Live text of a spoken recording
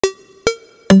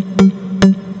Welcome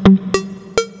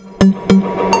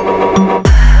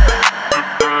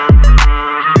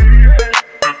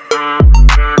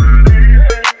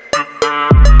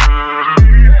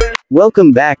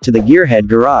back to the Gearhead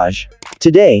Garage.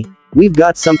 Today, we've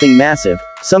got something massive,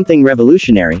 something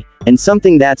revolutionary, and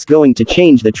something that's going to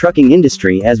change the trucking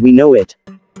industry as we know it.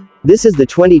 This is the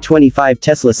 2025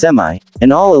 Tesla Semi,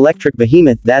 an all-electric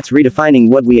behemoth that's redefining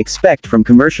what we expect from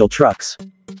commercial trucks.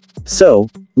 So,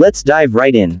 let's dive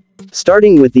right in.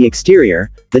 Starting with the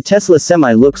exterior, the Tesla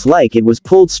Semi looks like it was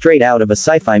pulled straight out of a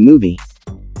sci-fi movie.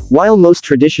 While most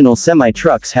traditional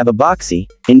semi-trucks have a boxy,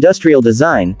 industrial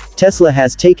design, Tesla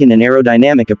has taken an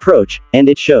aerodynamic approach, and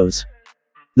it shows.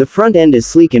 The front end is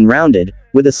sleek and rounded,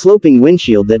 with a sloping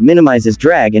windshield that minimizes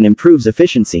drag and improves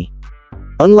efficiency.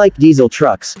 Unlike diesel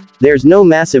trucks, there's no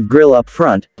massive grille up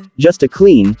front, just a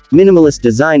clean, minimalist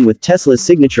design with Tesla's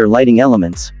signature lighting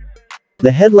elements.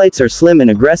 The headlights are slim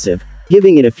and aggressive,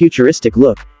 giving it a futuristic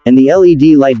look, and the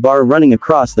LED light bar running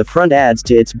across the front adds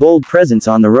to its bold presence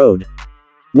on the road.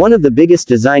 One of the biggest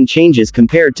design changes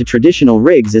compared to traditional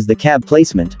rigs is the cab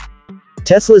placement.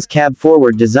 Tesla's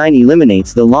cab-forward design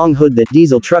eliminates the long hood that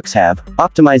diesel trucks have,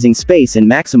 optimizing space and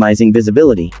maximizing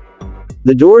visibility.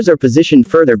 The doors are positioned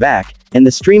further back, and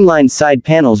the streamlined side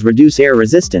panels reduce air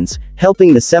resistance,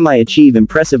 helping the Semi achieve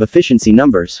impressive efficiency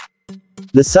numbers.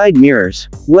 The side mirrors,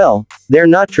 well, they're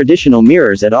not traditional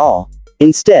mirrors at all.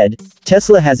 Instead,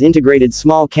 Tesla has integrated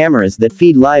small cameras that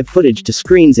feed live footage to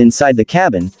screens inside the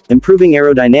cabin, improving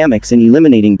aerodynamics and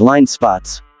eliminating blind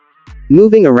spots.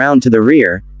 Moving around to the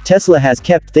rear, Tesla has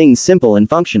kept things simple and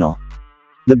functional.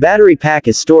 The battery pack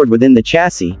is stored within the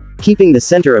chassis, keeping the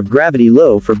center of gravity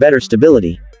low for better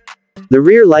stability. The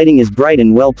rear lighting is bright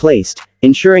and well placed,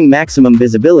 ensuring maximum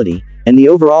visibility, and the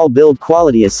overall build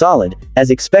quality is solid,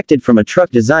 as expected from a truck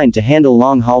designed to handle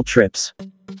long-haul trips.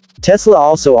 Tesla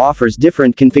also offers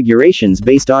different configurations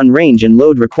based on range and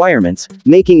load requirements,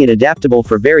 making it adaptable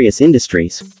for various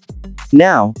industries.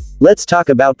 Now, let's talk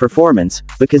about performance,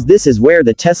 because this is where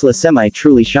the Tesla Semi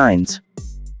truly shines.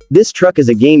 This truck is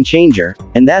a game changer,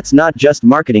 and that's not just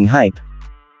marketing hype.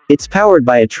 It's powered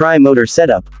by a tri-motor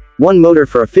setup, one motor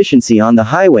for efficiency on the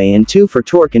highway and two for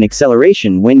torque and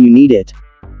acceleration when you need it.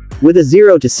 With a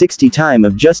 0 to 60 time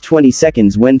of just 20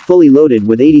 seconds when fully loaded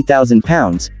with 80,000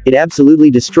 pounds, it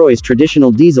absolutely destroys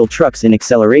traditional diesel trucks in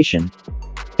acceleration.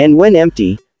 And when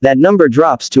empty, that number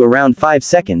drops to around 5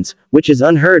 seconds, which is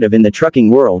unheard of in the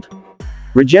trucking world.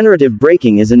 Regenerative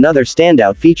braking is another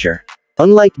standout feature.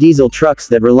 Unlike diesel trucks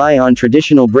that rely on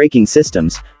traditional braking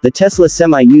systems, the Tesla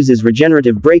Semi uses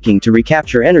regenerative braking to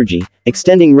recapture energy,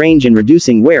 extending range and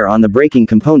reducing wear on the braking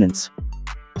components.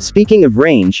 Speaking of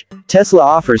range, Tesla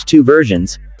offers two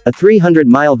versions, a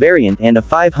 300-mile variant and a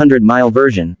 500-mile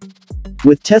version.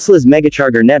 With Tesla's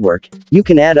Megacharger network, you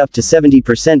can add up to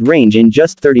 70% range in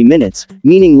just 30 minutes,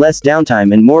 meaning less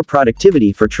downtime and more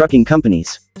productivity for trucking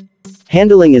companies.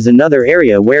 Handling is another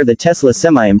area where the Tesla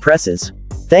Semi impresses.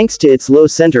 Thanks to its low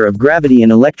center of gravity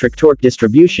and electric torque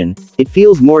distribution, it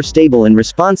feels more stable and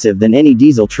responsive than any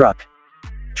diesel truck.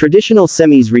 Traditional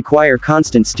semis require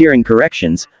constant steering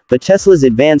corrections, but Tesla's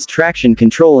advanced traction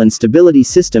control and stability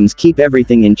systems keep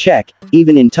everything in check,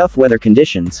 even in tough weather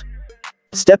conditions.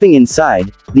 Stepping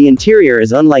inside, the interior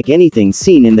is unlike anything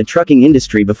seen in the trucking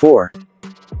industry before.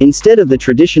 Instead of the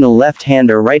traditional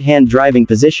left-hand or right-hand driving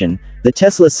position, the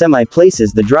Tesla Semi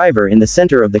places the driver in the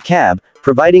center of the cab,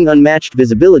 providing unmatched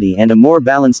visibility and a more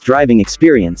balanced driving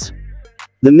experience.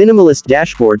 The minimalist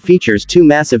dashboard features two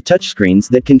massive touchscreens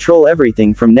that control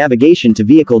everything from navigation to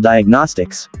vehicle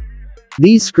diagnostics.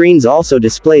 These screens also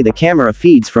display the camera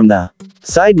feeds from the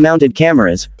side-mounted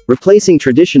cameras, replacing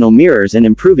traditional mirrors and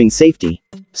improving safety.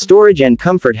 Storage and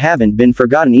comfort haven't been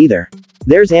forgotten either.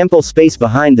 There's ample space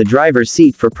behind the driver's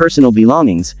seat for personal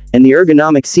belongings, and the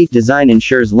ergonomic seat design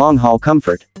ensures long-haul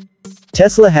comfort.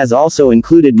 Tesla has also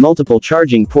included multiple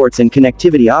charging ports and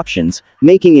connectivity options,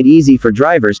 making it easy for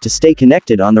drivers to stay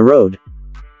connected on the road.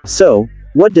 So,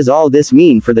 what does all this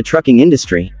mean for the trucking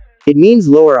industry? It means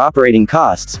lower operating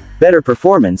costs, better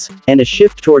performance, and a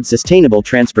shift towards sustainable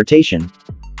transportation.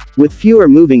 With fewer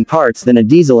moving parts than a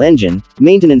diesel engine,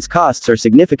 maintenance costs are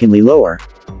significantly lower.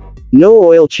 No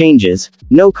oil changes,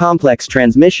 no complex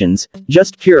transmissions,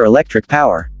 just pure electric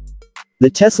power. The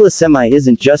Tesla Semi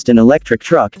isn't just an electric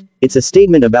truck, it's a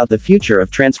statement about the future of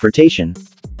transportation.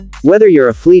 Whether you're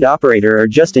a fleet operator or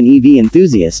just an EV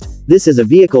enthusiast, this is a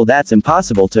vehicle that's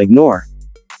impossible to ignore.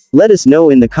 Let us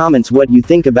know in the comments what you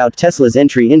think about Tesla's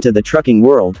entry into the trucking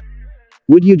world.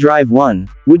 Would you drive one?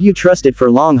 Would you trust it for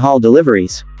long-haul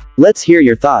deliveries? Let's hear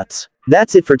your thoughts.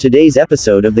 That's it for today's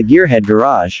episode of the Gearhead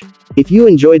Garage. If you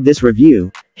enjoyed this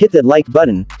review, hit that like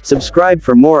button, subscribe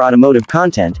for more automotive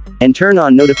content, and turn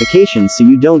on notifications so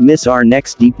you don't miss our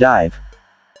next deep dive.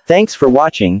 Thanks for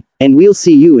watching, and we'll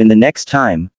see you in the next time.